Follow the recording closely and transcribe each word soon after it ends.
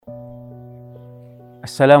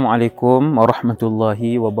Assalamualaikum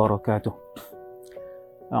warahmatullahi wabarakatuh.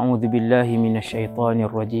 A'udzu billahi minasyaitonir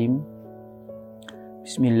rajim.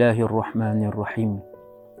 Bismillahirrahmanirrahim.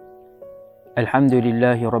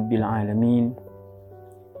 Alhamdulillahi rabbil alamin.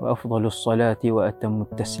 Wa afdhalus salati wa atammut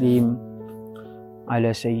taslim ala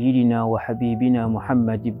sayyidina wa habibina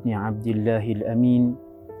Muhammad ibn Abdillahil amin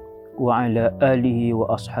wa ala alihi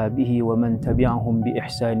wa ashabihi wa man tabi'ahum bi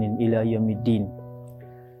ihsanin ila yaumiddin.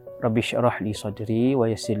 Rabbi syrah li sadri wa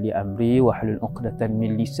yassir li amri wa hlul 'uqdatan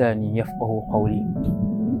min lisani yafqahu qawli.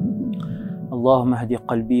 Allahumma hdi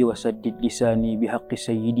qalbi wa saddid lisani bihaqqi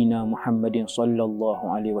sayyidina Muhammadin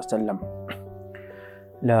sallallahu alaihi wasallam.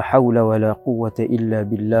 La hawla wa la quwwata illa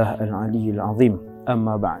billah al-aliyyil azim.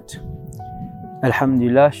 Amma ba'd.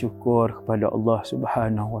 Alhamdulillah, syukur kepada Allah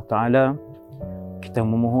Subhanahu wa taala. Kita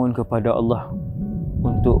memohon kepada Allah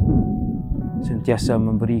untuk sentiasa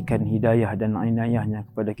memberikan hidayah dan inayahnya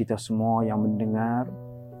kepada kita semua yang mendengar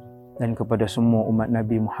dan kepada semua umat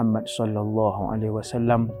Nabi Muhammad sallallahu alaihi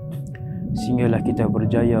wasallam, sehinggalah kita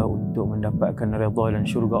berjaya untuk mendapatkan redha dan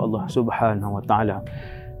syurga Allah Subhanahu wa taala.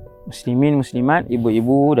 Muslimin muslimat,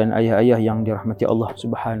 ibu-ibu dan ayah-ayah yang dirahmati Allah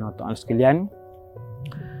Subhanahu wa taala sekalian,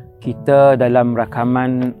 kita dalam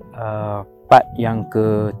rakaman part yang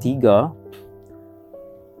ketiga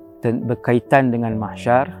berkaitan dengan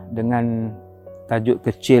mahsyar, dengan tajuk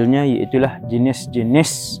kecilnya iaitulah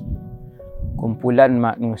jenis-jenis kumpulan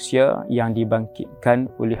manusia yang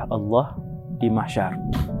dibangkitkan oleh Allah di mahsyar.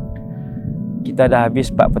 Kita dah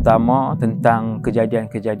habis part pertama tentang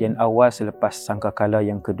kejadian-kejadian awal selepas sangkakala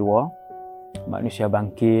yang kedua. Manusia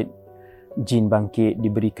bangkit, jin bangkit,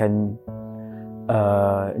 diberikan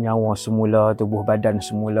nyawa semula, tubuh badan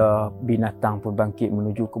semula, binatang pun bangkit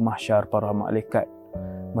menuju ke mahsyar, para malaikat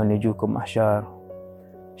menuju ke mahsyar,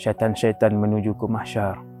 syaitan-syaitan menuju ke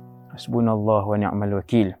mahsyar. Hasbunallah wa ni'mal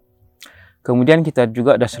wakil. Kemudian kita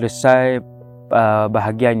juga dah selesai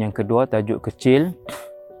bahagian yang kedua, tajuk kecil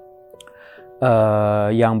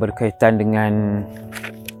yang berkaitan dengan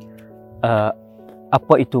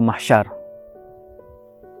apa itu mahsyar,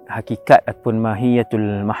 hakikat ataupun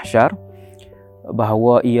mahiyatul mahsyar,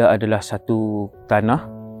 bahawa ia adalah satu tanah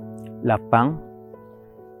lapang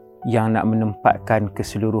yang nak menempatkan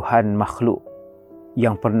keseluruhan makhluk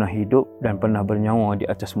yang pernah hidup dan pernah bernyawa di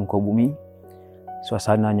atas muka bumi.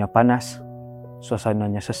 Suasananya panas,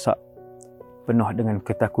 suasananya sesak, penuh dengan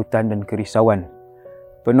ketakutan dan kerisauan,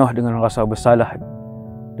 penuh dengan rasa bersalah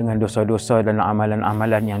dengan dosa-dosa dan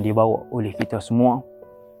amalan-amalan yang dibawa oleh kita semua.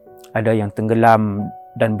 Ada yang tenggelam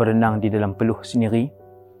dan berenang di dalam peluh sendiri,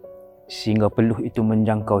 sehingga peluh itu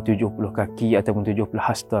menjangkau 70 kaki ataupun 70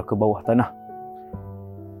 hasta ke bawah tanah.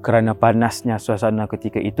 Kerana panasnya suasana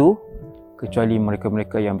ketika itu, kecuali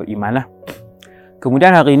mereka-mereka yang beriman lah.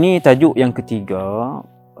 Kemudian hari ini tajuk yang ketiga,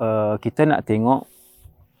 kita nak tengok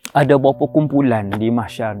ada berapa kumpulan di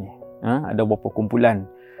mahsyar ni. Ada berapa kumpulan.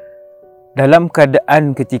 Dalam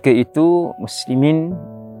keadaan ketika itu, muslimin,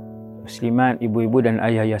 muslimat, ibu-ibu dan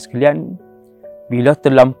ayah-ayah sekalian, bila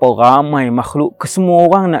terlampau ramai makhluk, kesemua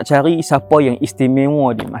orang nak cari siapa yang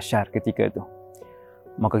istimewa di mahsyar ketika itu.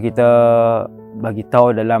 Maka kita bagi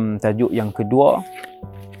tahu dalam tajuk yang kedua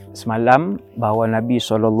semalam bahawa Nabi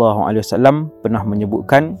SAW pernah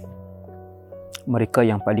menyebutkan mereka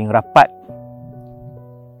yang paling rapat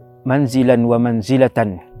manzilan wa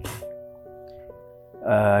manzilatan,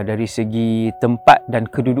 dari segi tempat dan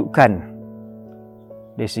kedudukan,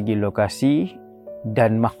 dari segi lokasi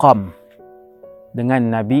dan maqam,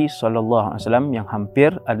 dengan Nabi SAW yang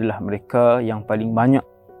hampir adalah mereka yang paling banyak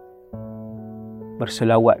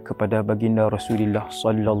berselawat kepada baginda Rasulullah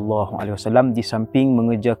sallallahu alaihi wasallam, di samping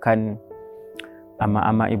mengerjakan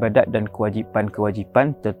amal-amal ibadat dan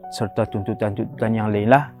kewajipan-kewajipan serta tuntutan-tuntutan yang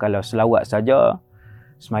lainlah. Kalau selawat saja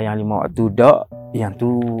sembahyang 5 waktu tak, yang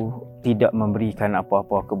tu tidak memberikan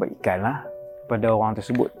apa-apa kebaikanlah pada orang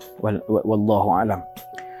tersebut. Wallahu alam.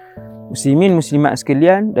 Muslimin muslimat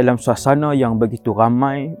sekalian, dalam suasana yang begitu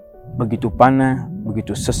ramai, begitu panas,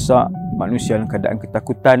 begitu sesak, manusia dalam keadaan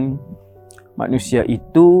ketakutan, manusia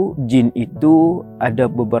itu, jin itu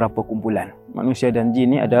ada beberapa kumpulan. Manusia dan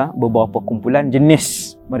jin ni ada beberapa kumpulan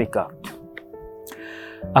jenis mereka.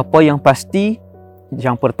 Apa yang pasti,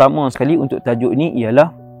 yang pertama sekali untuk tajuk ni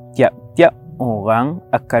ialah tiap-tiap orang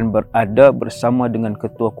akan berada bersama dengan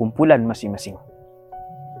ketua kumpulan masing-masing.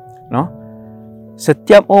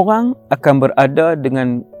 Setiap orang akan berada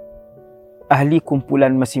dengan ahli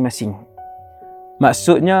kumpulan masing-masing.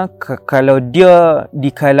 Maksudnya kalau dia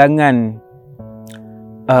di kalangan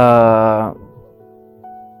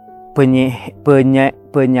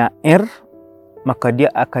penyair, maka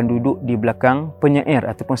dia akan duduk di belakang penyair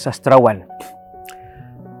ataupun sastrawan.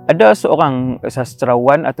 Ada seorang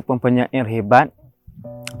sastrawan ataupun penyair hebat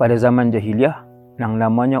pada zaman jahiliah yang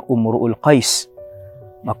namanya Umru'ul Qais.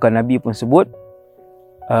 Maka Nabi pun sebut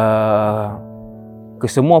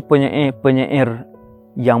kesemua penyair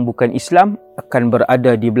yang bukan Islam akan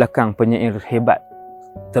berada di belakang penyair hebat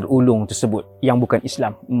terulung tersebut yang bukan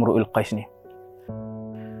Islam, Umru'ul Qais ni.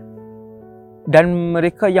 Dan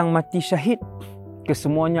mereka yang mati syahid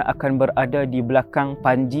kesemuanya akan berada di belakang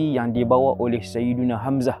panji yang dibawa oleh Sayyidina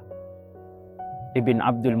Hamzah ibn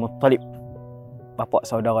Abdul Muttalib, bapa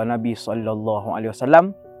saudara Nabi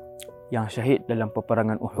SAW yang syahid dalam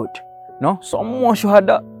peperangan Uhud. No, semua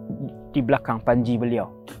syuhada di belakang panji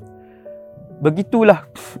beliau. Begitulah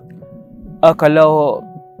kalau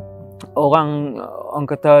orang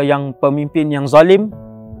kata yang pemimpin yang zalim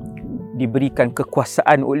diberikan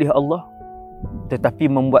kekuasaan oleh Allah tetapi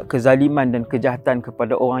membuat kezaliman dan kejahatan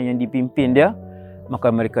kepada orang yang dipimpin dia,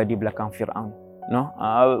 maka mereka di belakang Fir'aun. No?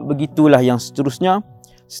 Begitulah yang seterusnya.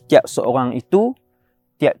 Setiap seorang itu,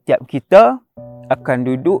 tiap-tiap kita akan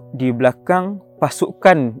duduk di belakang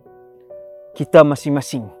pasukan kita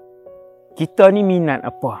masing-masing. Kita ni minat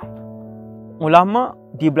apa? Ulama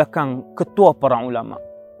di belakang ketua para ulama.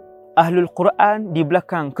 Ahlul Quran di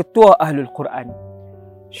belakang ketua Ahlul Quran.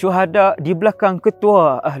 Syuhada di belakang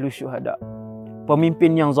ketua Ahlul Syuhada.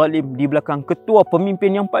 Pemimpin yang zalim di belakang ketua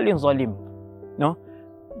pemimpin yang paling zalim. No?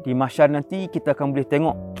 Di mahsyar nanti kita akan boleh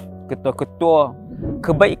tengok ketua-ketua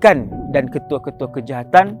kebaikan dan ketua-ketua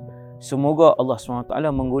kejahatan. Semoga Allah SWT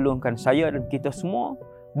menggolongkan saya dan kita semua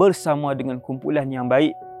bersama dengan kumpulan yang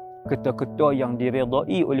baik, ketua-ketua yang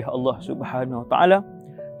diredai oleh Allah Subhanahu Wa Taala.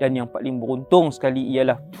 Dan yang paling beruntung sekali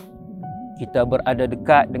ialah kita berada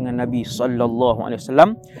dekat dengan Nabi sallallahu alaihi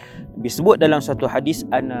wasallam. Disebut dalam satu hadis,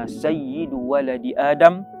 ana sayyidu waladi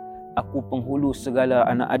Adam, aku penghulu segala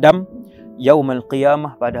anak Adam, yaumal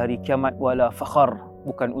qiyamah, pada hari kiamat, wala fakhar,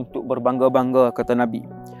 bukan untuk berbangga-bangga, kata Nabi.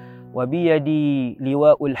 Wa bi yadi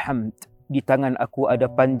liwaul hamd, di tangan aku ada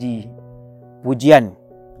panji pujian,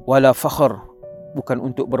 wala fakhar, bukan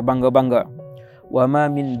untuk berbangga-bangga. Wa ma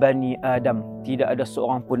min bani Adam, tidak ada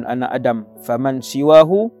seorang pun anak Adam, faman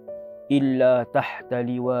siwahu illa tahta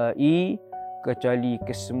liwa'i, kecuali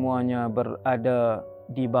kesemuanya berada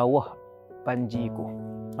di bawah panjiku.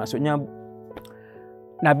 Maksudnya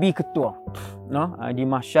Nabi ketua. No? Di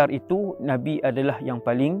mahsyar itu Nabi adalah yang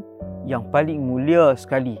paling mulia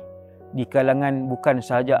sekali di kalangan bukan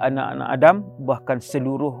sahaja anak-anak Adam, bahkan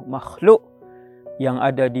seluruh makhluk yang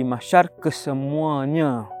ada di mahsyar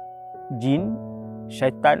kesemuanya, jin,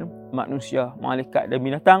 syaitan, manusia, malaikat dan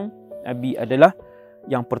binatang. Nabi adalah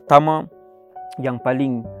yang pertama, yang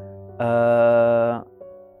paling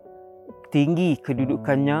tinggi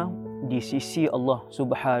kedudukannya di sisi Allah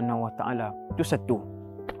Subhanahu Wa Taala. Itu satu,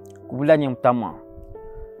 kumpulan yang pertama.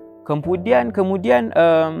 Kemudian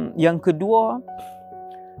yang kedua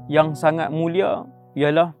yang sangat mulia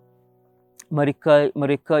ialah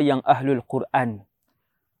mereka yang ahlul Quran,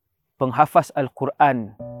 penghafaz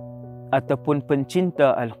Al-Quran ataupun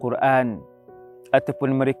pencinta Al-Quran, ataupun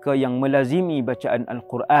mereka yang melazimi bacaan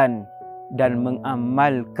Al-Quran dan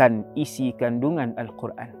mengamalkan isi kandungan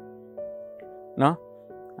Al-Quran. No?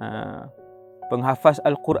 Penghafaz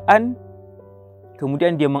Al-Quran,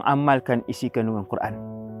 kemudian dia mengamalkan isi kandungan Quran.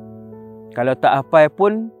 Kalau tak hafal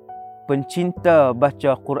pun, pencinta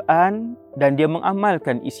baca Quran dan dia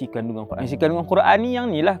mengamalkan isi kandungan Quran. Isi kandungan Quran ni yang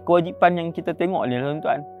ni lah kewajipan yang kita tengok ni lah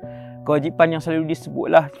tuan-tuan. Kewajipan yang selalu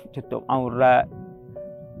disebutlah, tutup aurat,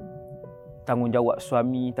 tanggungjawab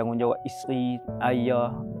suami, tanggungjawab isteri,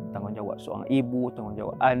 ayah, tanggungjawab seorang ibu,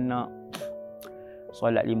 tanggungjawab anak,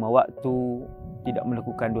 solat 5 waktu, tidak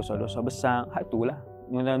melakukan dosa-dosa besar. Hak tu lah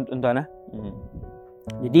tuan-tuan.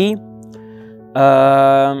 Jadi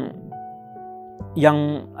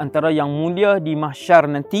yang antara yang mulia di mahsyar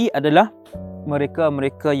nanti adalah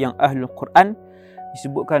mereka-mereka yang ahlul Quran.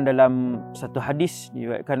 Disebutkan dalam satu hadis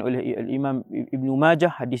diriwayatkan oleh Imam Ibnu Majah,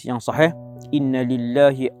 hadis yang sahih, inna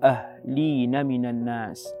lillahi ahlina minan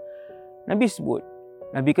nas. Nabi sebut,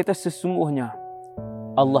 Nabi kata sesungguhnya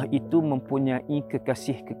Allah itu mempunyai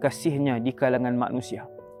kekasih-kekasihnya di kalangan manusia.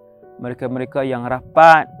 Mereka-mereka yang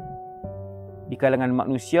rapat di kalangan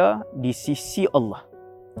manusia di sisi Allah.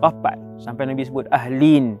 Rapat. Sampai Nabi sebut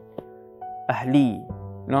ahli.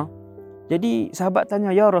 No? Jadi sahabat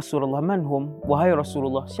tanya, ya Rasulullah, man hum? Wahai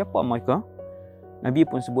Rasulullah, siapa mereka? Nabi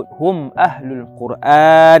pun sebut, hum ahlul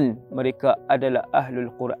Quran. Mereka adalah ahlul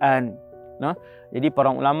Quran. No? Jadi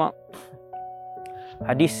para ulama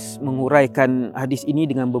hadis menguraikan hadis ini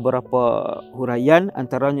dengan beberapa huraian.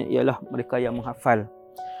 Antaranya ialah mereka yang menghafal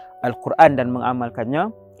Al-Quran dan mengamalkannya.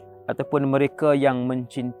 ataupun mereka yang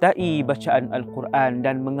mencintai bacaan Al-Quran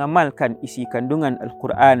dan mengamalkan isi kandungan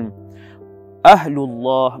Al-Quran.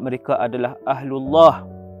 Ahlullah, mereka adalah Ahlullah.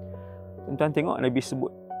 Tuan-tuan tengok Nabi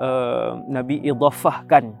sebut, Nabi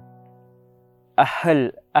idafahkan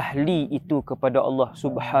ahli itu kepada Allah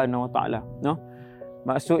Subhanahu Wa Taala. No?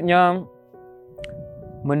 Maksudnya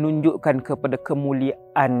menunjukkan kepada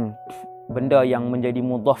kemuliaan benda yang menjadi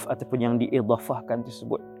mudhaf ataupun yang diidafahkan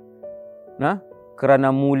tersebut. Nah,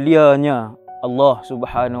 kerana mulianya Allah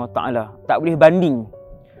Subhanahu Wa Taala, tak boleh banding.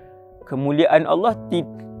 Kemuliaan Allah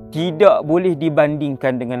tidak boleh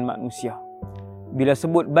dibandingkan dengan manusia. Bila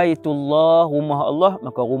sebut Baitullah, rumah Allah,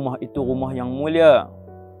 maka rumah itu rumah yang mulia,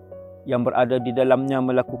 yang berada di dalamnya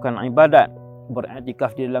melakukan ibadat,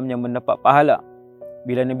 beriktikaf di dalamnya mendapat pahala.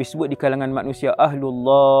 Bila Nabi sebut di kalangan manusia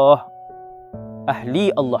Ahlullah,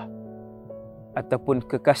 ahli Allah ataupun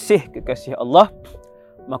kekasih Allah,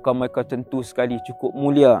 maka mereka tentu sekali cukup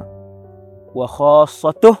mulia. Wa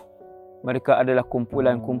khassatuh, mereka adalah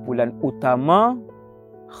kumpulan-kumpulan utama,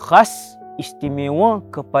 khas, istimewa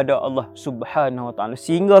kepada Allah Subhanahu Wa Taala.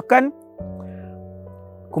 Sehingga kan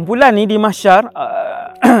kumpulan ni di mahsyar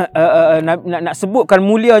nak sebutkan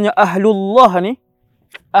mulianya Ahlullah ni,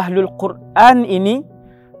 Ahlul Quran ini,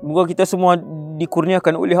 moga kita semua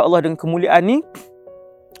dikurniakan oleh Allah dengan kemuliaan ni.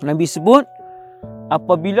 Nabi sebut,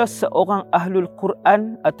 apabila seorang Ahlul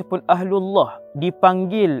Quran ataupun Ahlullah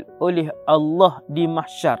dipanggil oleh Allah di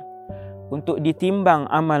mahsyar untuk ditimbang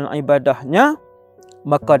amal ibadahnya,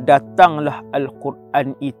 maka datanglah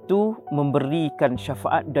Al-Quran itu memberikan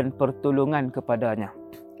syafaat dan pertolongan kepadanya.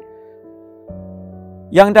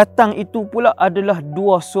 Yang datang itu pula adalah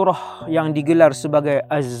 2 surah yang digelar sebagai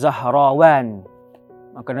Az-Zahrawan.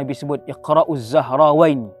 Maka Nabi sebut Iqra'uz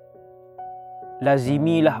Zahrawain.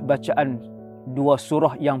 Lazimilah bacaan 2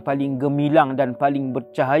 surah yang paling gemilang dan paling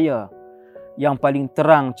bercahaya, yang paling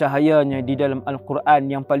terang cahayanya di dalam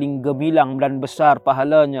Al-Quran, yang paling gemilang dan besar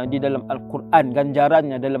pahalanya di dalam Al-Quran,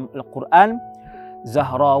 ganjarannya dalam Al-Quran.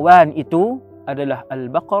 Zahrawan itu adalah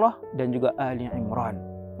Al-Baqarah dan juga Ali Imran.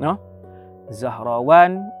 No?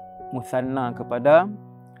 Zahrawan musanna kepada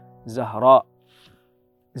Zahra.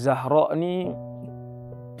 Zahra ni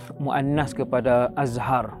muannas kepada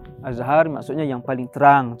Azhar. Azhar maksudnya yang paling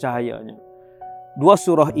terang cahayanya. 2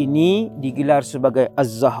 surah ini digelar sebagai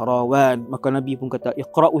Az-Zahrawan. Maka Nabi pun kata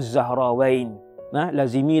Iqra'uz Zahrawain. Nah,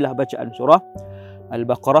 lazimilah bacaan surah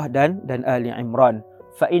Al-Baqarah dan Ali Imran.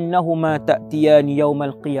 Fa innahuma ta'tiyani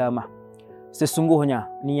yaumal qiyamah.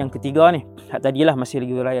 Sesungguhnya, ni yang ketiga ni. Tadilah masih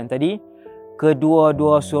lagi huraian tadi.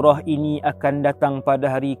 Kedua-dua surah ini akan datang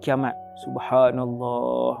pada hari kiamat.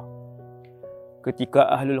 Subhanallah.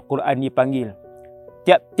 Ketika Ahlul Quran dipanggil,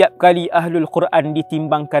 tiap-tiap kali Ahlul Quran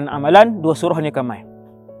ditimbangkan amalan, 2 surah ni akan main.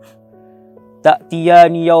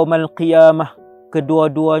 Ta'tiyani yaumal qiyamah,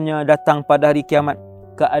 kedua-duanya datang pada hari kiamat.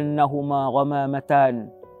 Ka'annahuma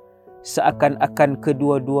ghamamatan, seakan-akan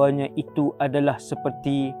kedua-duanya itu adalah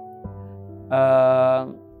seperti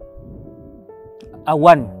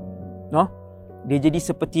awan. No? Dia jadi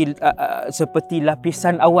seperti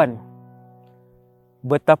lapisan awan.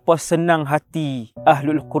 Betapa senang hati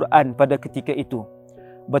Ahlul Quran pada ketika itu.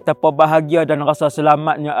 Betapa bahagia dan rasa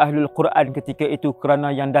selamatnya Ahlul Quran ketika itu, kerana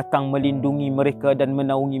yang datang melindungi mereka dan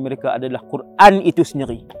menaungi mereka adalah Quran itu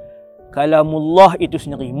sendiri. Kalamullah itu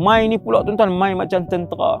sendiri. Mai ni pula tuan-tuan, mai macam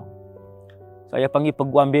tentera. Saya panggil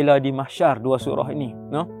peguam bela di mahsyar 2 surah ini.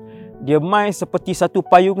 No? Dia mai seperti satu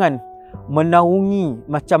payungan, menaungi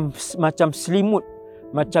macam selimut,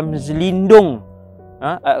 macam selindung.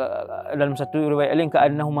 Dalam satu riwayat lain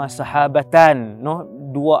ka'annahuma sahabatan, no,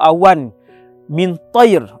 2 awan min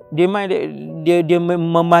tayr. Dia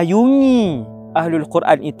memayungi Ahlul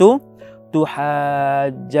Quran itu.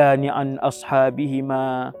 Tuhajjani an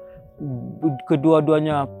ashabihima,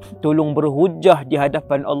 kedua-duanya tolong berhujah di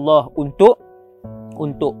hadapan Allah untuk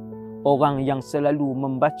orang yang selalu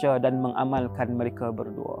membaca dan mengamalkan mereka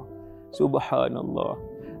berdua. Subhanallah.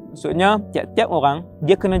 Maksudnya tiap-tiap orang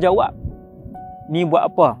dia kena jawab. Ni buat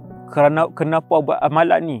apa? Kenapa buat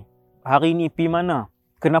amalan ni? Hari ni pi mana?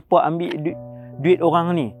 Kenapa ambil duit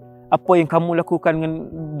orang ni? Apa yang kamu lakukan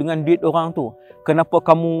dengan duit orang tu? Kenapa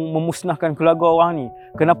kamu memusnahkan keluarga orang ni?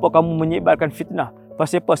 Kenapa kamu menyebarkan fitnah?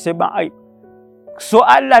 Pasal apa? Sebab aib.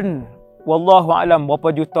 Soalan, wallahu alam,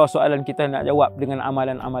 berapa juta soalan kita nak jawab dengan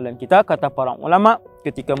amalan-amalan kita. Kata para ulama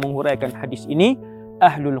ketika menghuraikan hadis ini,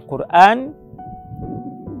 Ahlul Quran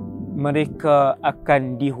mereka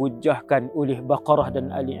akan dihujahkan oleh Baqarah dan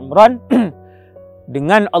Ali Imran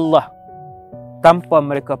dengan Allah tanpa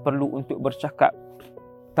mereka perlu untuk bercakap,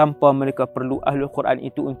 tanpa mereka perlu Ahlul Quran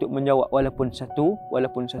itu untuk menjawab walaupun satu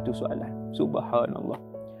soalan. Subhanallah.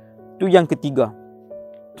 Itu yang ketiga.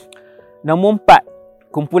 Nombor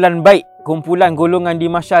 4, kumpulan baik, kumpulan golongan di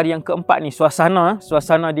mahsyar yang keempat ni,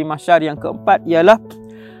 suasana di mahsyar yang keempat ialah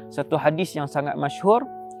satu hadis yang sangat masyhur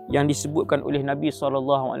yang disebutkan oleh Nabi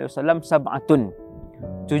SAW, sab'atun,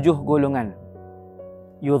 7 golongan.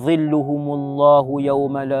 Yudhilluhumullahu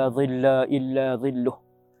yawma la dhilla illa dhilluh,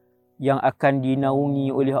 yang akan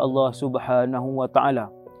dinaungi oleh Allah Subhanahu wa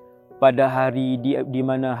taala pada hari di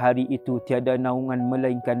mana hari itu tiada naungan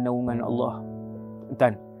melainkan naungan Allah.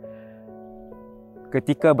 Dan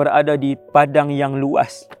ketika berada di padang yang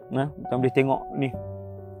luas, kita boleh tengok ni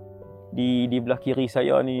di belah kiri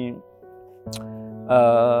saya ni,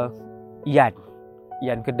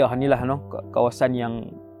 Yan Kedah ni lah, kawasan yang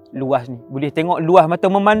luas ni. Boleh tengok luas mata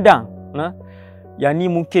memandang. Yang ni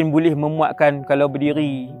mungkin boleh memuatkan, kalau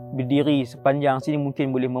berdiri sepanjang sini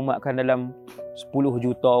mungkin boleh memuatkan dalam 10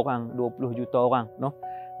 juta orang, 20 juta orang,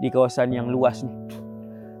 di kawasan yang luas ni.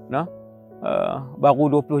 Baru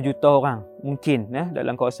 20 juta orang mungkin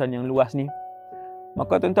dalam kawasan yang luas ni.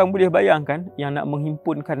 Maka tuan-tuan boleh bayangkan yang nak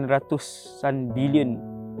menghimpunkan ratusan bilion,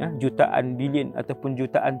 jutaan bilion ataupun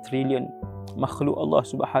jutaan trilion makhluk Allah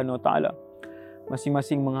Subhanahu Wa Taala,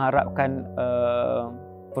 masing-masing mengharapkan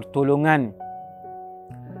pertolongan,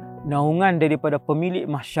 naungan daripada pemilik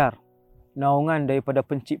mahsyar, naungan daripada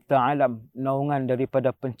pencipta alam, naungan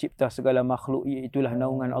daripada pencipta segala makhluk, iaitulah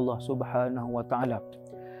naungan Allah Subhanahu Wa Taala.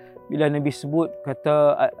 Bila Nabi sebut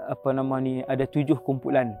kata ada 7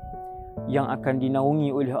 kumpulan yang akan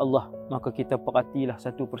dinaungi oleh Allah, maka kita perhatilah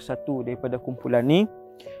satu persatu daripada kumpulan ni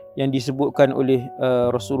yang disebutkan oleh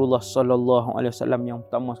Rasulullah sallallahu alaihi wasallam. Yang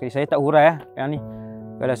pertama sekali, saya tak hurai yang ni.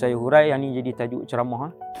 Kalau saya hurai, yang ni jadi tajuk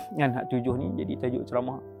ceramah. Yang hak 7 ni jadi tajuk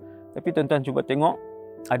ceramah. Tapi tuan-tuan cuba tengok,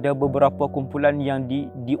 ada beberapa kumpulan yang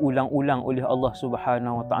diulang-ulang oleh Allah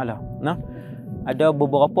Subhanahu Wa Taala. Ada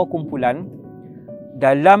beberapa kumpulan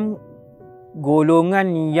dalam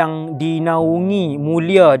golongan yang dinaungi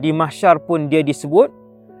mulia di mahsyar pun dia disebut,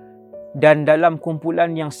 dan dalam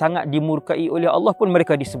kumpulan yang sangat dimurkai oleh Allah pun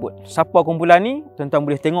mereka disebut. Siapa kumpulan ni? Tuan-tuan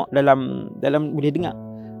boleh tengok dalam boleh dengar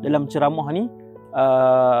dalam ceramah ni,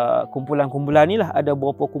 kumpulan-kumpulan ni lah, ada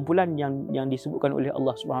beberapa kumpulan yang disebutkan oleh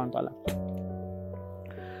Allah Subhanahu Wa Taala.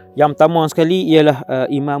 Yang pertama sekali ialah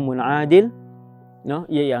imamun adil,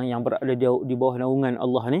 yang berada di bawah naungan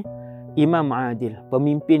Allah ni. Imam adil,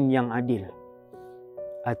 pemimpin yang adil.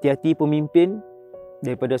 Hati-hati pemimpin,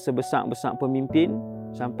 daripada sebesar-besar pemimpin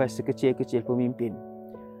sampai sekecil-kecil pemimpin.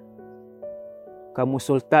 Kamu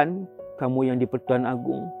sultan, kamu yang di-Pertuan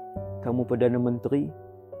Agong, kamu Perdana Menteri,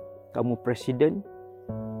 kamu Presiden,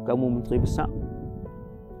 kamu Menteri Besar,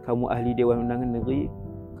 kamu Ahli Dewan Undangan Negeri,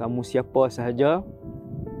 kamu siapa sahaja,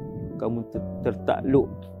 kamu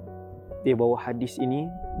tertakluk di bawah hadis ini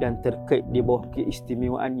dan terkait di bawah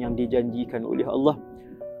keistimewaan yang dijanjikan oleh Allah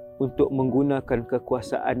untuk menggunakan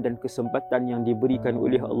kekuasaan dan kesempatan yang diberikan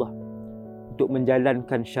oleh Allah untuk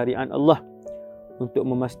menjalankan syariat Allah, untuk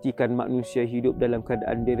memastikan manusia hidup dalam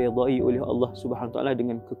keadaan diredai oleh Allah Subhanahu Wa Taala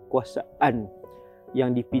dengan kekuasaan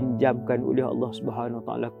yang dipinjamkan oleh Allah Subhanahu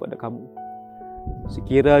Wa Taala kepada kamu.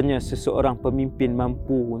 Sekiranya seseorang pemimpin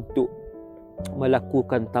mampu untuk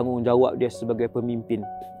melakukan tanggungjawab dia sebagai pemimpin,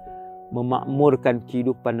 memakmurkan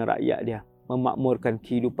kehidupan rakyat dia, memakmurkan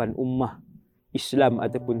kehidupan ummah Islam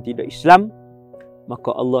ataupun tidak Islam,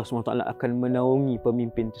 maka Allah SWT akan menaungi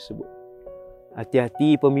pemimpin tersebut.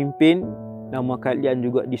 Hati-hati pemimpin, nama kalian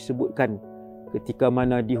juga disebutkan ketika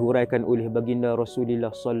mana dihuraikan oleh baginda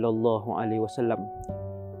Rasulullah sallallahu alaihi wasallam,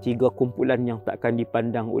 3 kumpulan yang takkan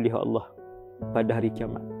dipandang oleh Allah pada hari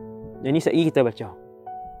kiamat. Yang ni sekali kita baca.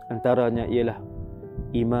 Antaranya ialah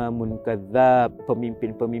imamun kadzab,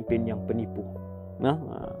 pemimpin-pemimpin yang penipu.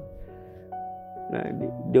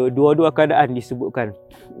 Dua-dua keadaan disebutkan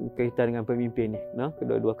kaitan dengan pemimpin ni.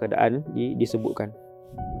 Kedua-dua keadaan disebutkan.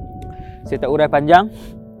 Saya tak urai panjang.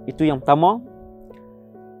 Itu yang pertama.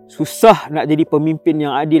 Susah nak jadi pemimpin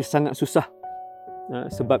yang adil, sangat susah.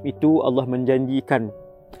 Sebab itu Allah menjanjikan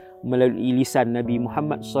melalui lisan Nabi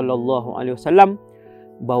Muhammad sallallahu alaihi wasallam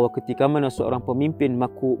bahawa ketika mana seorang pemimpin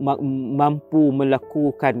mampu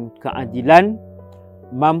melakukan keadilan,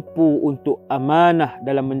 mampu untuk amanah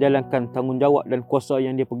dalam menjalankan tanggungjawab dan kuasa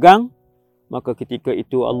yang dia pegang, maka ketika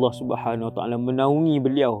itu Allah Subhanahu Wa Taala menaungi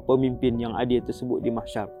beliau, pemimpin yang adil tersebut di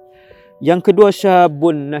mahsyar. Yang kedua,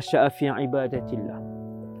 syabun nasya'a fi ibadatillah,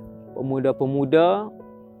 pemuda-pemuda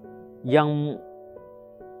yang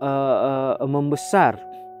membesar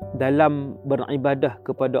dalam beribadah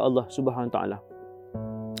kepada Allah Subhanahu Wa Taala.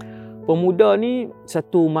 Pemuda ni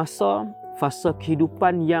satu fasa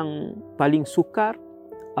kehidupan yang paling sukar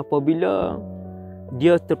apabila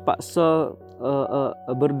dia terpaksa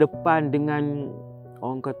berdepan dengan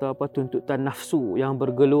orang kata apa, tuntutan nafsu yang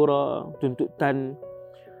bergelora, tuntutan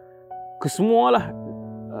kesemualah.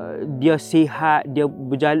 Dia sihat, dia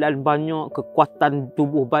berjalan banyak, kekuatan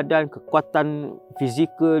tubuh badan, kekuatan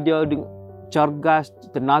fizikal dia cergas,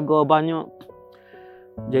 tenaga banyak.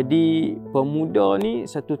 Jadi pemuda ni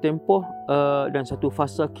satu tempoh dan satu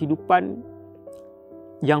fasa kehidupan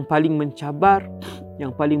yang paling mencabar,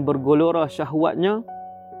 yang paling bergelora syahwatnya,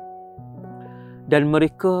 dan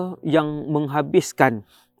mereka yang menghabiskan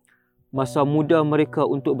masa muda mereka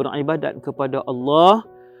untuk beribadat kepada Allah.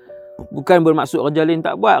 Bukan bermaksud kerja lain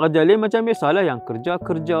tak buat. Kerja lain macam biasalah, yang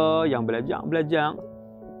kerja-kerja, yang belajar-belajar,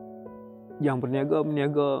 yang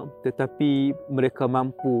berniaga-berniaga. Tetapi mereka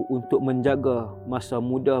mampu untuk menjaga masa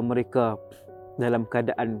muda mereka dalam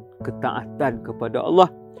keadaan ketaatan kepada Allah.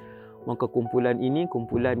 Maka kumpulan ini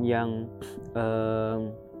kumpulan yang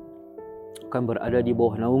akan berada di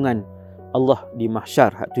bawah naungan Allah di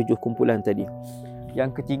Mahsyar. 7 kumpulan tadi.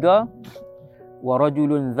 Yang ketiga, wa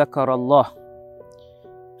rajulun dzakarallah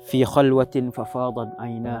fi khalwatin fafadat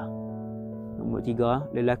ainah. Nombor 3,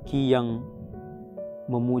 lelaki yang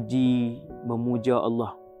memuja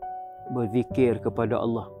Allah, berzikir kepada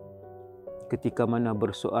Allah ketika mana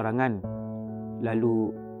berseorangan,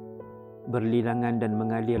 lalu berlinangan dan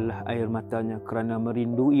mengalirlah air matanya kerana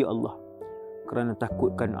merindui Allah, kerana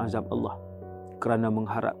takutkan azab Allah, kerana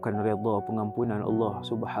mengharapkan redha pengampunan Allah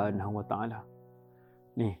Subhanahu wa taala.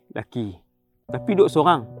 Ni lelaki, tapi duduk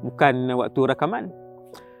seorang, bukan waktu rakaman,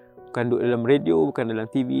 bukan duduk dalam radio, bukan dalam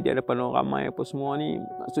TV, di hadapan orang ramai apa semua ni.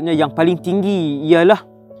 Maksudnya yang paling tinggi ialah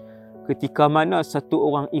ketika mana satu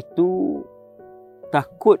orang itu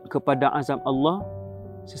takut kepada azab Allah,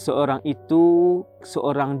 seseorang itu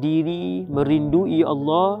seorang diri merindui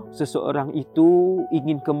Allah, seseorang itu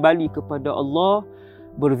ingin kembali kepada Allah,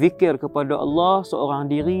 berzikir kepada Allah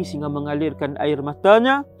seorang diri sehingga mengalirkan air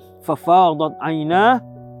matanya, fafadat ainah.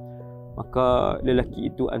 Maka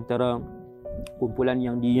lelaki itu antara kumpulan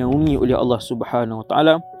yang dinaungi oleh Allah Subhanahu wa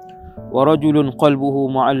taala. Wa rajulun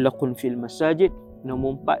qalbuhu mu'allaqun fil masajid.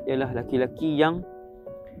 Nombor 4 ialah laki-laki yang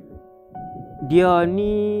dia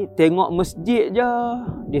ni tengok masjid je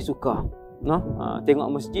dia suka. Tengok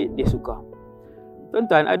masjid dia suka.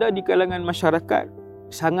 Tuan-tuan, ada di kalangan masyarakat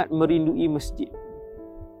sangat merindui masjid.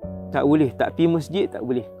 Tak boleh tak pergi masjid, tak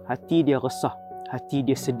boleh. Hati dia resah, hati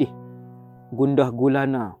dia sedih, gundah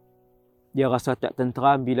gulana. Dia rasa tak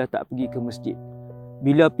tenteram bila tak pergi ke masjid.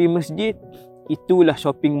 Bila pergi masjid, itulah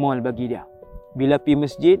shopping mall bagi dia. Bila pergi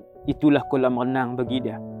masjid, itulah kolam renang bagi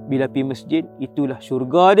dia. Bila pergi masjid, itulah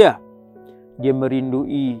syurga dia. Dia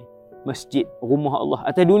merindui masjid, rumah Allah.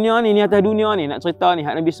 Atas dunia ni atas dunia ni. Nak cerita ni,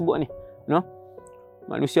 hak Nabi sebut ni.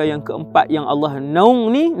 Manusia yang keempat yang Allah naung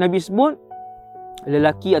ni, Nabi sebut,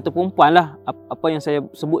 lelaki atau perempuan lah. Apa yang saya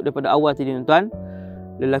sebut daripada awal tadi, tuan-tuan.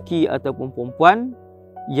 Lelaki ataupun perempuan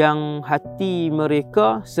yang hati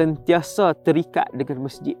mereka sentiasa terikat dengan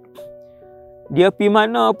masjid. Dia pergi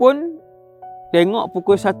mana pun, tengok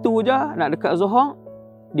pukul 1 je nak dekat Zuhur,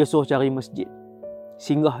 dia suruh cari masjid,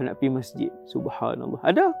 singgah nak pergi masjid. Subhanallah,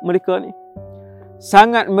 ada mereka ni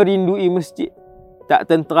sangat merindui masjid, tak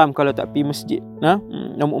tenteram kalau tak pergi masjid.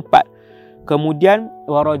 Nombor 4. Kemudian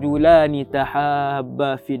warajulani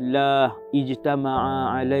tahabba fillah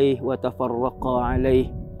ijtama'a alaih wa tafarraqa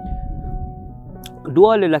alaih.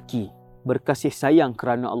 Dua lelaki berkasih sayang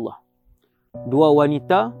kerana Allah, dua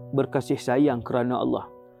wanita berkasih sayang kerana Allah,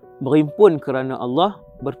 berhimpun kerana Allah,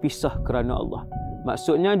 berpisah kerana Allah.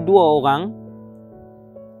 Maksudnya dua orang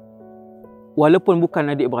walaupun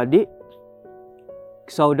bukan adik-beradik,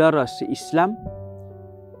 saudara se-Islam,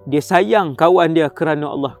 dia sayang kawan dia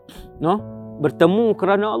kerana Allah. Bertemu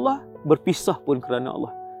kerana Allah, berpisah pun kerana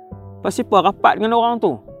Allah. Pasal apa rapat dengan orang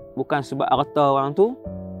tu? Bukan sebab harta orang tu,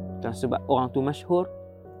 bukan sebab orang tu masyhur,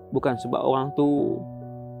 bukan sebab orang tu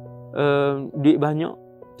duit banyak,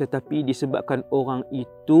 tetapi disebabkan orang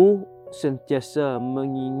itu sentiasa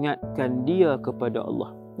mengingatkan dia kepada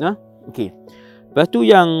Allah. Okey. Lepas tu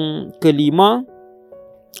yang kelima,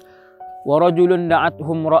 wa rajulun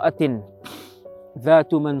da'athum ra'atin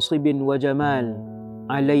dhatu mansibin wa jamal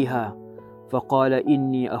 'alaiha faqala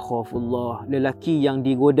inni akhafullah. Lelaki yang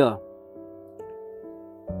digoda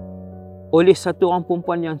oleh satu orang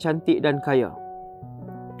perempuan yang cantik dan kaya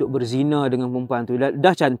untuk berzina dengan perempuan tu.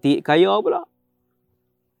 Dah cantik, kaya pula.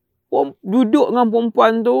 Duduk dengan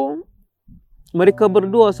perempuan tu, mereka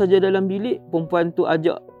berdua saja dalam bilik, perempuan tu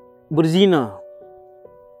ajak berzina.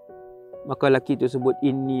 Maka lelaki tu sebut,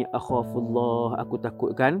 inni akhafullah, aku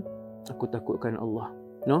takutkan Allah.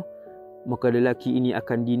 Maka lelaki ini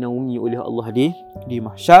akan dinaungi oleh Allah di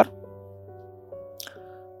Mahsyar.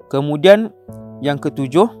 Kemudian yang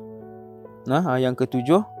ketujuh,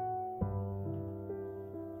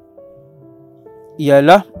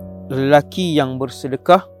 ialah lelaki yang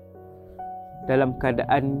bersedekah dalam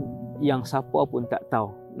keadaan yang siapa pun tak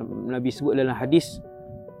tahu. Nabi sebut dalam hadis,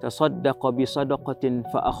 tasaddaqa bi sadaqatin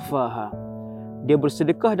fa akhfaha. Dia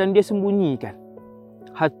bersedekah dan dia sembunyikan.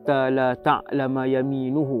 Hatta la ta'lama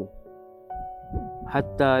yaminuhu,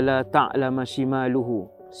 hatta la ta'lama shimaluhu,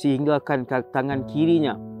 sehingga kan tangan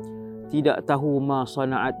kirinya tidak tahu ma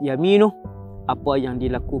sana'at yaminuh, apa yang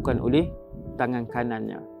dilakukan oleh tangan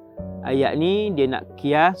kanannya. Ayat ni dia nak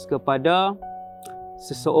kias kepada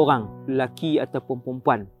seseorang, lelaki ataupun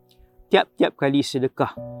perempuan. Tiap-tiap kali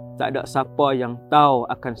sedekah, tak ada siapa yang tahu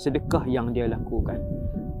akan sedekah yang dia lakukan.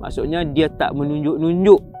 Maksudnya dia tak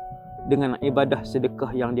menunjuk-nunjuk dengan ibadah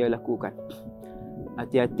sedekah yang dia lakukan.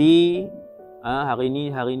 Hati-hati,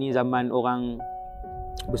 hari ni zaman orang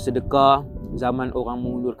bersedekah, zaman orang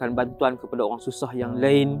mengulurkan bantuan kepada orang susah yang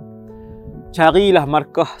lain. Carilah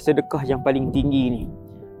markah sedekah yang paling tinggi ni,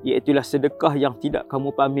 iaitulah sedekah yang tidak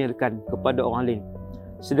kamu pamerkan kepada orang lain.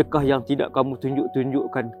 Sedekah yang tidak kamu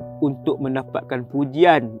tunjuk-tunjukkan untuk mendapatkan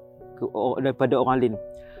pujian daripada orang lain.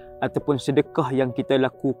 Ataupun sedekah yang kita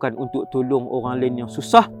lakukan untuk tolong orang lain yang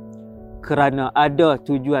susah kerana ada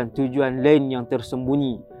tujuan-tujuan lain yang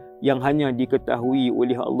tersembunyi yang hanya diketahui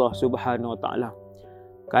oleh Allah Subhanahu Wa Taala.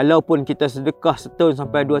 Kalaupun kita sedekah setahun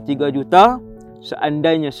sampai 2-3 juta,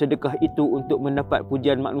 seandainya sedekah itu untuk mendapat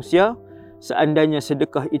pujian manusia, seandainya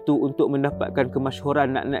sedekah itu untuk mendapatkan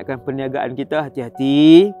kemasyhuran, nak naikkan perniagaan kita,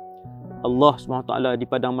 hati-hati. Allah SWT di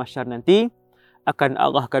padang mahsyar nanti akan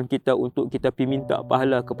arahkan kita untuk kita pergi minta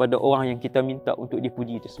pahala kepada orang yang kita minta untuk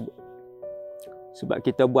dipuji tersebut. Sebab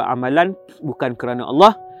kita buat amalan bukan kerana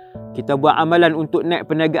Allah. Kita buat amalan untuk naik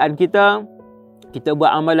perniagaan kita. Kita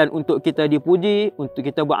buat amalan untuk kita dipuji, untuk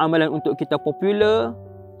kita buat amalan untuk kita popular.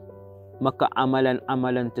 Maka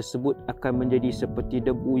amalan-amalan tersebut akan menjadi seperti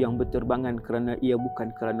debu yang berterbangan kerana ia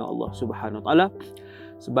bukan kerana Allah Subhanahu Wa Taala.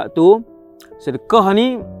 Sebab tu sedekah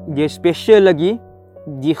ni dia special lagi.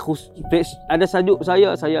 Ada tajuk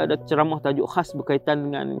saya ada ceramah tajuk khas berkaitan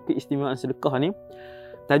dengan keistimewaan sedekah ni.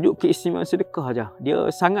 Tajuk keistimewaan sedekah aja. Dia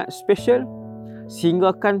sangat special sehingga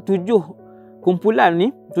kan 7 kumpulan ni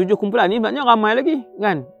sebenarnya ramai lagi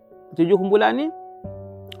kan. 7 kumpulan ni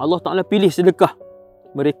Allah Taala pilih sedekah.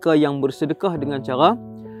 Mereka yang bersedekah dengan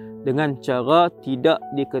cara tidak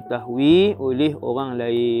diketahui oleh orang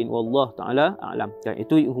lain. Wallahu taala a'lam. Dan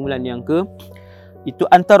itu kumpulan yang itu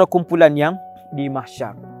antara kumpulan yang di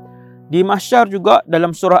mahsyar. Di mahsyar juga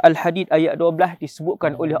dalam surah Al-Hadid ayat 12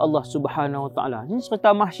 disebutkan oleh Allah Subhanahu Wa Taala. Ini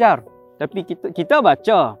cerita mahsyar. Tapi kita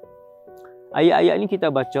baca ayat-ayat ni,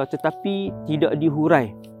 kita baca tetapi tidak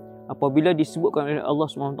dihurai. Apabila disebutkan oleh Allah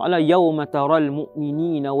Subhanahu Wa Taala, yauma taral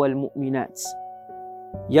mu'minina wal mu'minat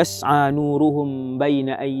yas'a nuruhum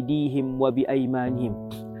baina aydihim wa bi aymanihim.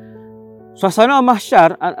 Suasana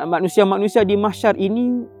mahsyar, manusia-manusia di mahsyar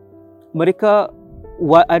ini, mereka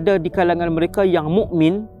ada di kalangan mereka yang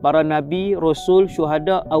mukmin, para nabi, rasul,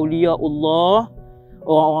 syuhada, auliaullah,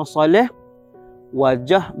 orang-orang soleh.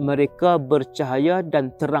 Wajah mereka bercahaya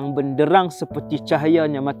dan terang benderang seperti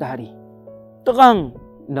cahayanya matahari. Terang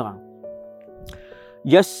benderang.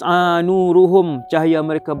 Yas'a nuruhum, cahaya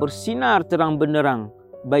mereka bersinar terang benderang.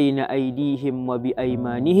 Baina aydihim wa bi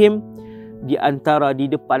aymanihim, di antara di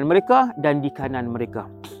depan mereka dan di kanan mereka.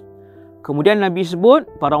 Kemudian Nabi sebut,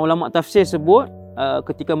 para ulama tafsir sebut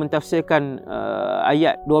ketika mentafsirkan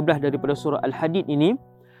ayat 12 daripada surah Al-Hadid ini,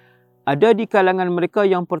 ada di kalangan mereka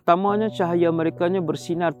yang pertamanya cahaya merekanya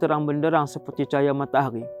bersinar terang benderang seperti cahaya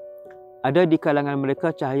matahari. Ada di kalangan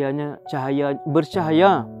mereka cahaya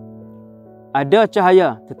bercahaya. Ada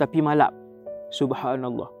cahaya tetapi malap.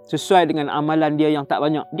 Subhanallah. Sesuai dengan amalan dia yang tak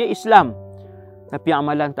banyak. Dia Islam tapi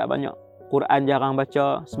amalan tak banyak. Quran jarang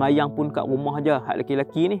baca, semayang pun kat rumah aja. Hak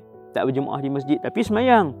lelaki-lelaki ni tak berjemaah di masjid tapi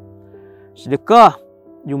semayang. Sedekah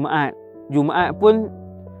Jumaat pun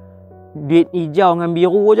duit hijau dengan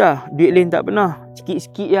biru je, duit lain tak pernah,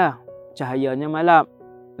 sikit-sikit je, cahayanya malap.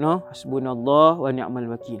 No, hasbunallah wa ni'mal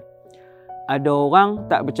wakil. Ada orang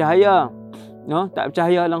tak bercahaya, no, tak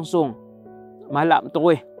bercahaya langsung, malap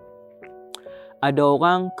terus. Ada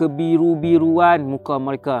orang kebiru-biruan muka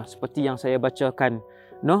mereka seperti yang saya bacakan.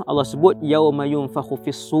 No, Allah sebut yauma yunfakhu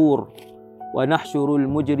fis-sur wa nahsyurul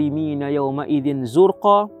mujrimina yauma idzin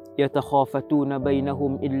zurqa yatakhafatuna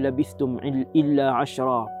bainahum illa bistum illa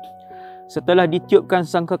 10. Setelah ditiupkan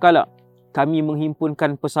sangkakala, kami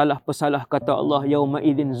menghimpunkan pesalah-pesalah, kata Allah, yauma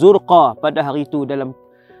idzin zurqa, pada hari itu dalam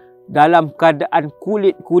keadaan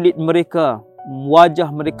kulit mereka, wajah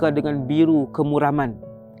mereka dengan biru kemuraman,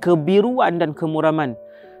 kebiruan dan kemuraman.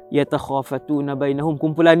 Yatakhafatuna bainahum,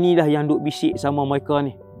 kumpulan ni dah yang duk bisik sama mereka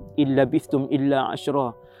ni. Illa bistum illa 10.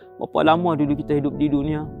 Berapa lama dulu kita hidup di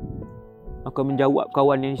dunia? Maka menjawab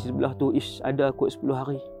kawan yang di sebelah tu, ada kot 10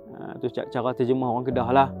 hari. Tu cara terjemah orang Kedah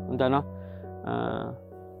lah, tuan-tuan.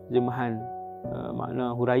 Terjemahan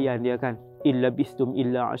makna huraian dia kan. Illa bistum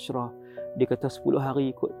illa ashra. Dia kata 10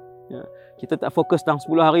 hari kot. Kita tak fokus tentang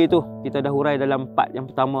 10 hari tu. Kita dah hurai dalam part yang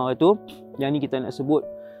pertama tu. Yang ni kita nak sebut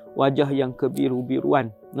wajah yang kebiru-biruan.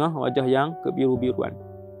 Wajah yang kebiru-biruan.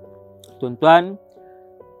 Tuan-tuan,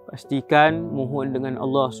 pastikan mohon dengan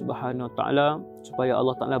Allah Subhanahu Wa Taala supaya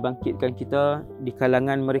Allah Taala bangkitkan kita di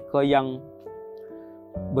kalangan mereka yang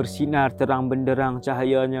bersinar terang benderang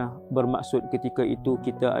cahayanya, bermaksud ketika itu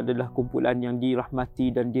kita adalah kumpulan yang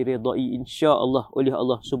dirahmati dan diredai insya-Allah oleh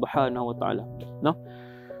Allah Subhanahu Wa Taala.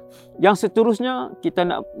 Yang seterusnya kita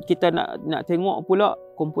nak tengok pula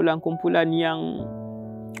kumpulan-kumpulan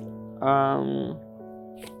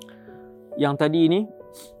yang tadi ni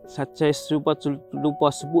saya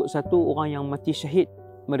lupa sebut satu orang yang mati syahid.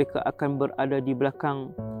 Mereka akan berada di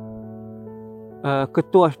belakang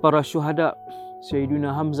ketua para syuhada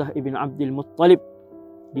Sayyidina Hamzah ibn Abdul Muttalib,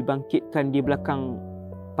 dibangkitkan di belakang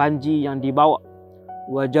panji yang dibawa.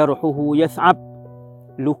 Wa jarhuhu yath'ab,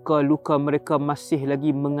 luka-luka mereka masih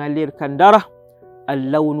lagi mengalirkan darah.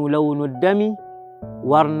 Al-launu launud dami,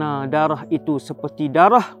 warna darah itu seperti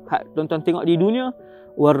darah. Tuan-tuan tengok di dunia.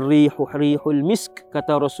 Warrihu rihul misk,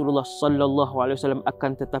 kata Rasulullah sallallahu alaihi wasallam,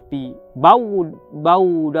 akan tetapi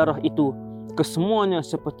bau darah itu kesemuanya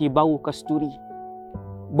seperti bau kasturi.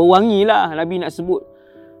 Berwangi lah Nabi nak sebut.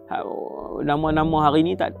 Nama-nama hari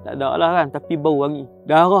ni tak ada lah kan, tapi bau wangi.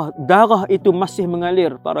 Darah itu masih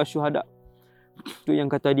mengalir para syuhada. Itu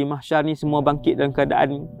yang kata di mahsyar ni semua bangkit dalam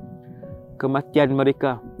keadaan kematian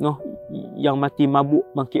mereka. Yang mati mabuk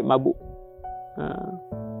bangkit mabuk.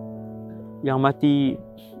 Yang mati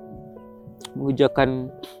mengerjakan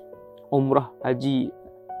umrah haji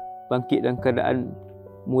bangkit dalam keadaan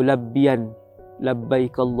mulabbian,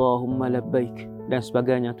 labbaik Allahumma labbaik dan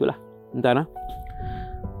sebagainya, itulah. Entah.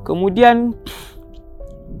 Kemudian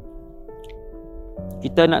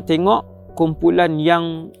kita nak tengok kumpulan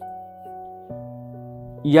yang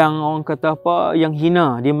orang kata apa, yang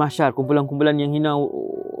hina di mahsyar, kumpulan-kumpulan yang hina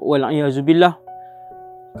wal'iyazubillah.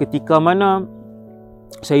 Ketika mana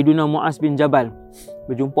Sayyidina Muaz bin Jabal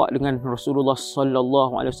berjumpa dengan Rasulullah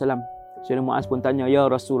sallallahu alaihi wasallam. Sayyidina Muaz pun tanya, "Ya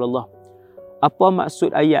Rasulullah, apa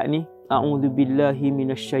maksud ayat ni? A'udzubillahi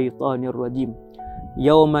minasyaitonir rajim.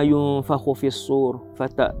 Yauma yunfakhu fis-sur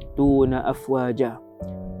fatatuna afwaja."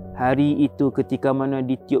 Hari itu ketika mana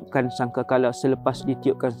ditiupkan sangkakala, selepas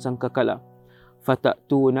ditiupkan sangkakala,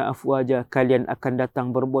 fatatuna afwaja, kalian akan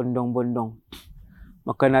datang berbondong-bondong.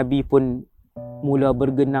 Maka Nabi pun mula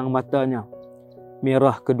bergenang matanya.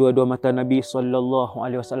 Merah kedua-dua mata Nabi sallallahu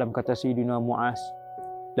alaihi wasallam, kata Sayyidina Muaz.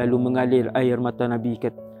 Lalu mengalir air mata Nabi.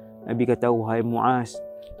 Nabi kata, "Wahai Muaz,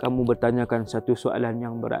 kamu bertanyakan satu soalan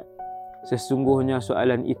yang berat. Sesungguhnya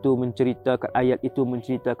soalan itu menceritakan, ayat itu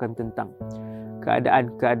menceritakan tentang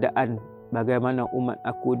keadaan-keadaan bagaimana umat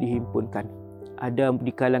aku dihimpunkan. Ada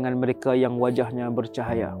di kalangan mereka yang wajahnya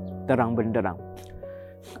bercahaya, terang benderang.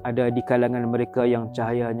 Ada di kalangan mereka yang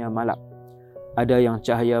cahayanya malap. Ada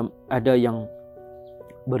yang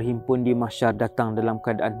berhimpun di mahsyar datang dalam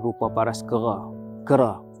keadaan rupa paras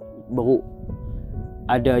kera, beruk.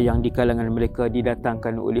 Ada yang di kalangan mereka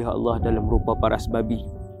didatangkan oleh Allah dalam rupa paras babi.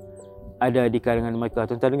 Ada di kalangan mereka,"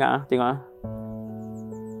 tuan-tuan dengar, tengok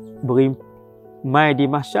mai di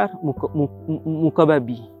mahsyar muka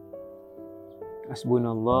babi.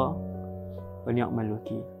 Hasbunallah wa ni'mal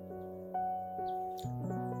wakil.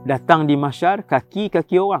 Datang di mahsyar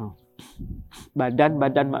kaki-kaki orang,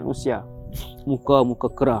 badan-badan manusia, muka-muka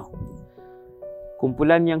kera.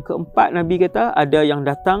 Kumpulan yang keempat, Nabi kata, ada yang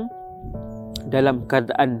datang dalam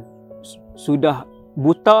keadaan sudah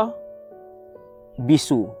buta,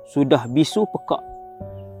 sudah bisu pekak.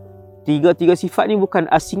 Tiga sifat ni bukan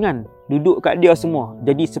asingan, duduk kat dia semua.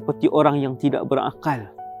 Jadi seperti orang yang tidak berakal,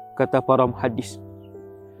 kata para hadis.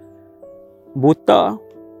 Buta,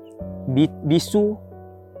 bisu,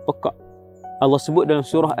 pekak. Allah sebut dalam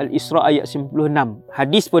surah Al-Isra ayat 96.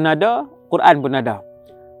 Hadis pun ada, Quran pun ada.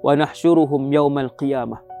 Wa nahsyuruhum yaumal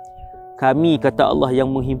qiyamah. Kami, kata Allah, yang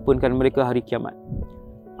menghimpunkan mereka hari kiamat.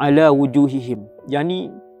 Ala wujuhihim. Yang ni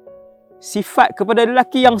sifat kepada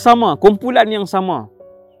lelaki yang sama, kumpulan yang sama.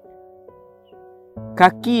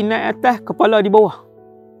 Kaki naik atas, kepala di bawah.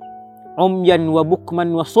 Umyan wa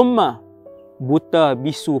bukman wa summa. Buta,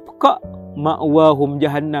 bisu, pekak. Ma'wahum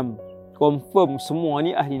jahannam. Confirm semua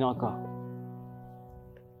ni ahli neraka.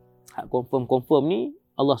 Confirm ni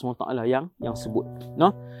Allah SWT yang sebut.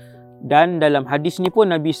 Dan dalam hadis ni pun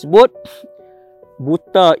Nabi sebut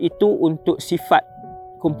buta itu untuk sifat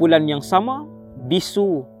kumpulan yang sama,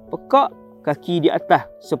 bisu, pekak, kaki di atas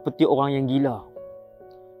seperti orang yang gila.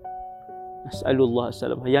 Nas'alullah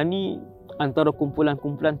as-salam. Yang ni antara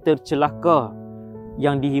kumpulan-kumpulan tercelaka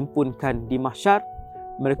yang dihimpunkan di mahsyar.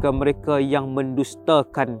 Mereka-mereka yang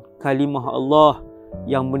mendustakan kalimah Allah,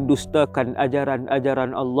 yang mendustakan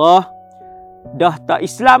ajaran-ajaran Allah. Dah tak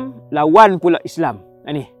Islam, lawan pula Islam.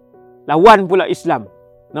 Ni, lawan pula Islam.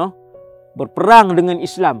 No? Berperang dengan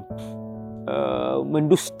Islam.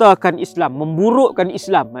 Mendustakan Islam, memburukkan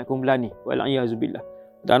Islam. Kumpulan ni. Wal'iyazubillah.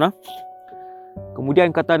 Tak.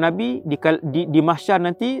 Kemudian kata Nabi, di mahsyar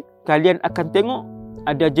nanti kalian akan tengok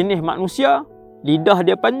ada jenis manusia, lidah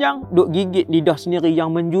dia panjang, duk gigit lidah sendiri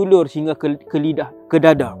yang menjulur sehingga ke lidah, ke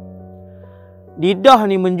dada. Lidah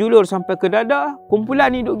ni menjulur sampai ke dada,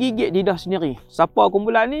 kumpulan ni duk gigit lidah sendiri. Siapa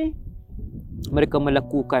kumpulan ni? Mereka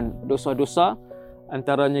melakukan dosa-dosa.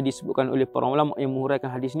 Antaranya disebutkan oleh para ulama yang menguraikan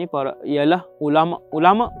hadis ni ialah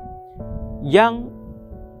ulama-ulama yang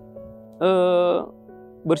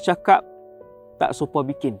bercakap tak serupa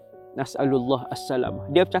bikin. Nas'alullah as-salam.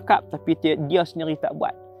 Dia bercakap tapi dia sendiri tak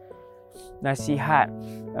buat. Nasihat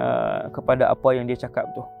kepada apa yang dia cakap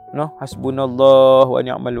tu. No? Hasbunallah wa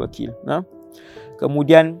ni'mal wakil. No?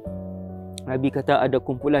 Kemudian Nabi kata ada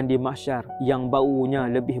kumpulan di mahsyar yang baunya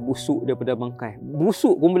lebih busuk daripada bangkai.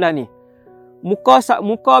 Busuk kumpulan ni.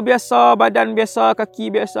 Muka biasa, badan biasa,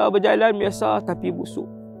 kaki biasa, berjalan biasa tapi busuk.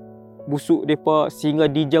 Busuk depa sehingga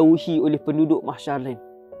dijauhi oleh penduduk mahsyar lain.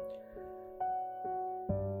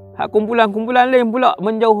 Hak kumpulan-kumpulan lain pula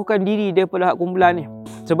menjauhkan diri daripada hak kumpulan ni.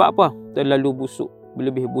 Sebab apa? Terlalu busuk,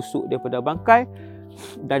 lebih busuk daripada bangkai.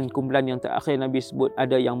 Dan kumpulan yang terakhir Nabi sebut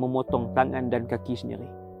ada yang memotong tangan dan kaki sendiri.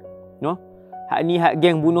 No? Hak ni hak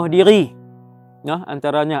geng bunuh diri. No?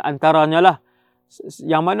 Antaranya lah.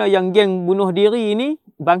 Yang mana yang geng bunuh diri ni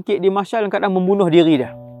bangkit di mahsyar kadang membunuh diri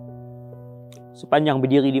dia. Sepanjang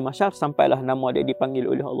berdiri di mahsyar sampailah nama dia dipanggil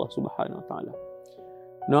oleh Allah Subhanahu Wa Taala.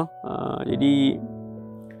 No? Jadi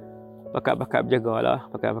pakat-pakat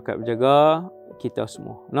berjaga kita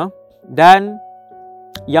semua. No? Dan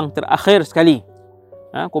yang terakhir sekali,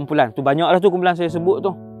 kumpulan tu banyak dah tu kumpulan saya sebut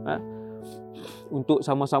tu. Untuk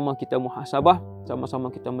sama-sama kita muhasabah,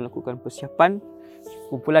 sama-sama kita melakukan persiapan.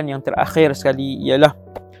 Kumpulan yang terakhir sekali ialah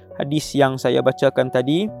hadis yang saya bacakan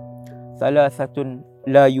tadi. Salasatun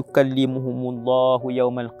la yukallimuhumullahu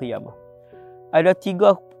yaumal qiyamah. Ada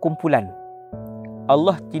 3 kumpulan.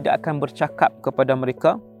 Allah tidak akan bercakap kepada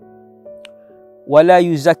mereka. Wala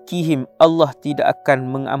yuzakkihim, Allah tidak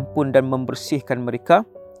akan mengampun dan membersihkan mereka.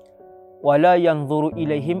 Wala yanzuru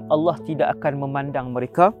ilaihim, Allah tidak akan memandang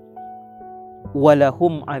mereka.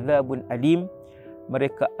 Walahum azabun alim,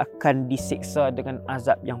 mereka akan disiksa dengan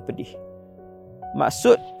azab yang pedih.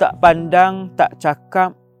 Maksud tak pandang, tak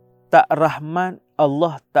cakap, tak rahmat,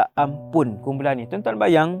 Allah tak ampun kumpulan ni. Tuan-tuan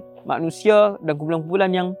bayang manusia dan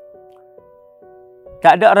kumpulan-kumpulan yang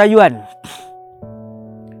tak ada rayuan.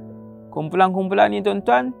 Kumpulan-kumpulan ni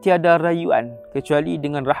tuan-tuan tiada rayuan kecuali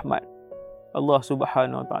dengan rahmat Allah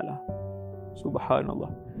Subhanahu Wa Taala.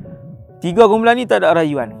 Subhanallah. 3 kumpulan ni tak ada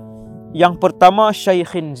rayuan. Yang pertama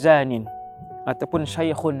syaikhin zanin ataupun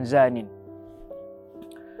syaikhun zanin.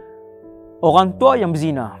 Orang tua yang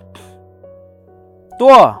berzina.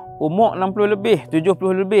 Tua, umur 60 lebih,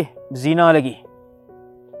 70 lebih, berzina lagi.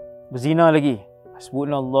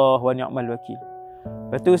 Hasbunallah wa ni'mal wakil.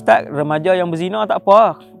 Lepas tu Ustaz, remaja yang berzina tak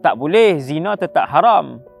apa. Tak boleh, zina tetap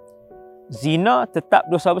haram. Zina tetap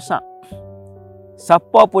dosa besar.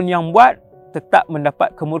 Siapa pun yang buat tetap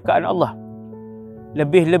mendapat kemurkaan Allah.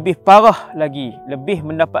 Lebih-lebih parah lagi, lebih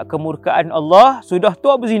mendapat kemurkaan Allah sudah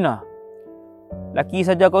tua berzina. Laki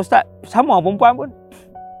saja ke Ustaz? Sama perempuan pun.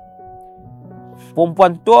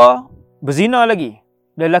 Perempuan tua berzina lagi,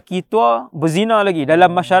 lelaki tua berzina lagi.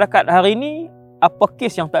 Dalam masyarakat hari ini, apa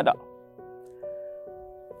kes yang tak ada?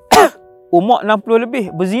 Umur 60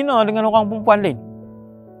 lebih berzina dengan orang perempuan lain.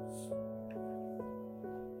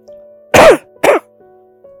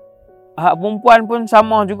 Hak perempuan pun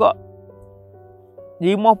sama juga.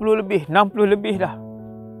 50 lebih, 60 lebih dah.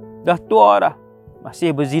 Dah tua dah.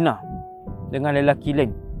 Masih berzina dengan lelaki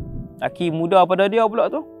lain. Lelaki muda pada dia pula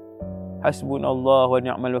tu. Hasbunallah wa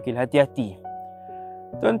ni'mal wakil. Hati-hati.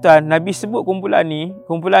 Tuan-tuan, Nabi sebut kumpulan ni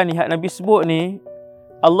hak Nabi sebut ni,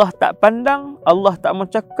 Allah tak pandang, Allah tak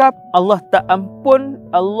mencakap, Allah tak ampun,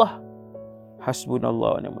 Allah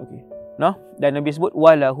hasbunallah wa ni'mal wakil. Nah, dan Nabi sebut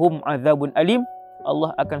walahum azabun alim,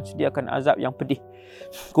 Allah akan sediakan azab yang pedih.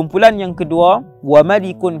 Kumpulan yang kedua, wa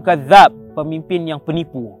malikun kadzab, pemimpin yang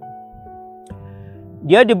penipu.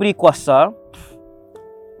 Dia diberi kuasa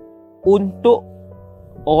untuk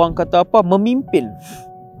orang kata apa? Memimpin.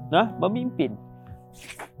 Memimpin.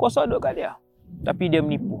 Kuasa duduk kat dia. Tapi dia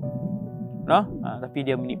menipu. Tapi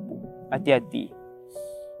dia menipu. Hati-hati.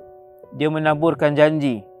 Dia menaburkan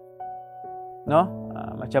janji,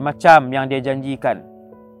 macam-macam yang dia janjikan.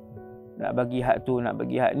 Nak bagi hak tu, nak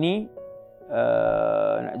bagi hak ni,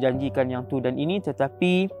 nak janjikan yang tu dan ini,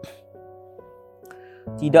 tetapi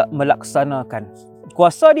tidak melaksanakan.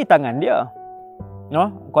 Kuasa di tangan dia.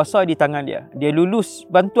 Kuasa di tangan dia. Dia lulus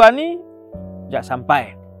bantuan ni, tak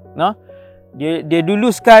sampai. Dia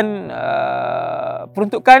luluskan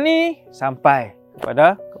peruntukan ni, sampai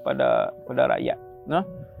kepada rakyat.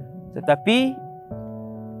 Tetapi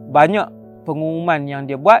banyak pengumuman yang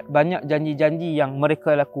dia buat, banyak janji-janji yang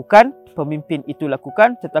mereka lakukan, pemimpin itu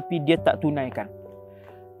lakukan, tetapi dia tak tunaikan.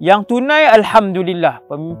 Yang tunai, alhamdulillah,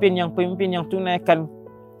 pemimpin yang tunaikan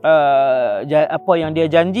apa yang dia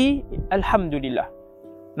janji, alhamdulillah.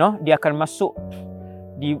 Dia akan masuk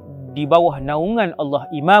di bawah naungan Allah,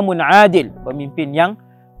 imamun adil, pemimpin yang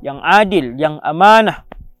adil, yang amanah,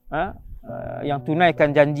 yang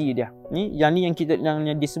tunaikan janji dia.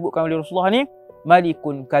 Yang disebutkan oleh Rasulullah ni,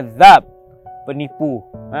 malikun kadzab, penipu,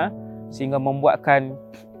 sehingga membuatkan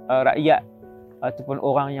rakyat ataupun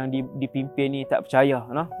orang yang dipimpin ni tak percaya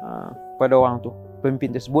pada orang tu,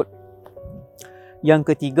 pemimpin tersebut.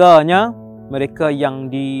 Yang ketiganya, mereka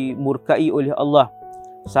yang dimurkai oleh Allah,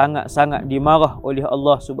 sangat-sangat dimarah oleh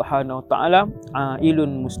Allah Subhanahu Wa Taala,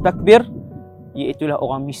 ailun mustakbir, iaitulah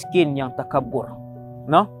orang miskin yang takabur.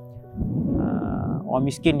 Orang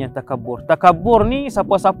miskin yang takabur. Takabur ni,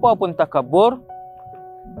 siapa-siapa pun takabur,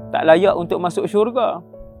 tak layak untuk masuk syurga.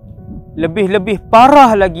 Lebih-lebih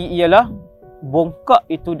parah lagi ialah bongkak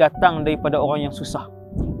itu datang daripada orang yang susah,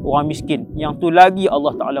 orang miskin. Yang tu lagi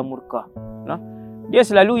Allah Ta'ala murka. Dia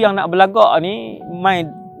selalu yang nak belagak ni,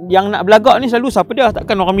 yang nak belagak ni selalu siapa dia?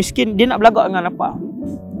 Takkan orang miskin. Dia nak belagak dengan apa?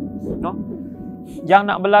 Yang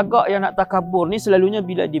nak belagak, yang nak takabur ni selalunya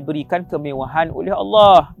bila diberikan kemewahan oleh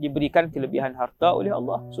Allah, diberikan kelebihan harta oleh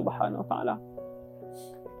Allah Subhanahu Wa Taala,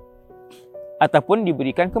 ataupun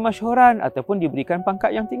diberikan kemasyhuran, ataupun diberikan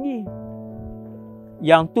pangkat yang tinggi.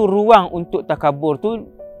 Yang tu ruang untuk takabur tu,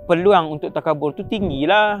 peluang untuk takabur tu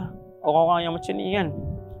tinggilah orang-orang yang macam ni kan.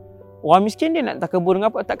 Orang miskin dia nak takabur dengan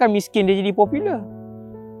apa? Takkan miskin dia jadi popular.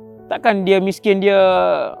 Takkan dia miskin dia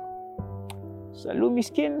selalu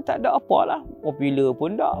miskin, tak ada apalah. Popular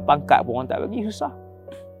pun tak, pangkat pun orang tak bagi, susah.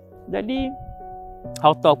 Jadi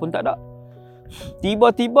harta pun tak ada.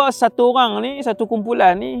 Tiba-tiba satu orang ni, satu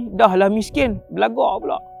kumpulan ni dahlah miskin, belagak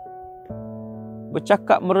pula.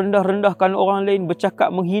 Bercakap merendah-rendahkan orang lain, bercakap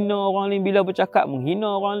menghina orang lain, bila bercakap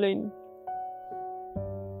menghina orang lain.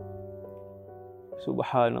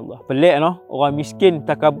 Subhanallah. Pelik orang miskin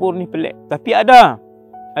takabur ni pelik. Tapi ada.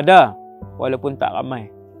 Walaupun tak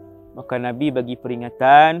ramai. Maka Nabi bagi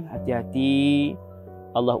peringatan, hati-hati.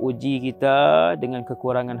 Allah uji kita dengan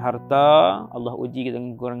kekurangan harta. Allah uji kita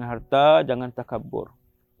dengan kekurangan harta, jangan takabur.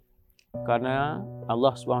 Karena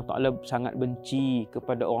Allah SWT sangat benci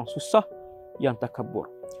kepada orang susah yang takabur.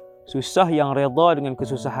 Susah yang redha dengan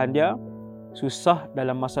kesusahan dia. Susah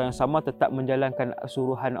dalam masa yang sama tetap menjalankan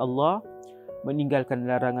suruhan Allah, meninggalkan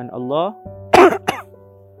larangan Allah.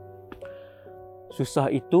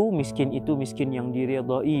 Susah itu miskin yang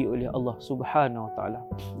diredai oleh Allah Subhanahu Wa Taala.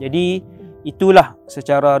 Jadi itulah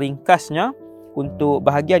secara ringkasnya untuk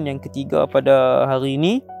bahagian yang ketiga pada hari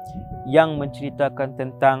ini, yang menceritakan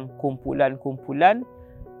tentang kumpulan-kumpulan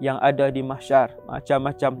yang ada di mahsyar.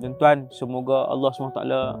 Macam-macam tuan-tuan. Semoga Allah SWT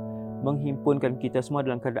menghimpunkan kita semua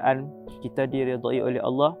dalam keadaan kita diredai oleh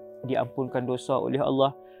Allah, diampunkan dosa oleh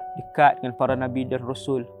Allah, dekat dengan para Nabi dan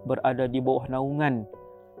Rasul, berada di bawah naungan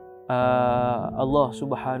Allah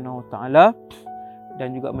Subhanahu Wa Taala,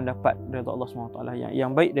 dan juga mendapat redha Allah Subhanahu Wa Taala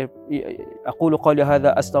yang baik. Aqulu qali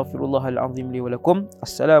hadza astaghfirullahal azim li wa lakum.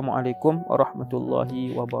 Assalamualaikum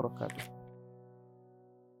warahmatullahi wabarakatuh.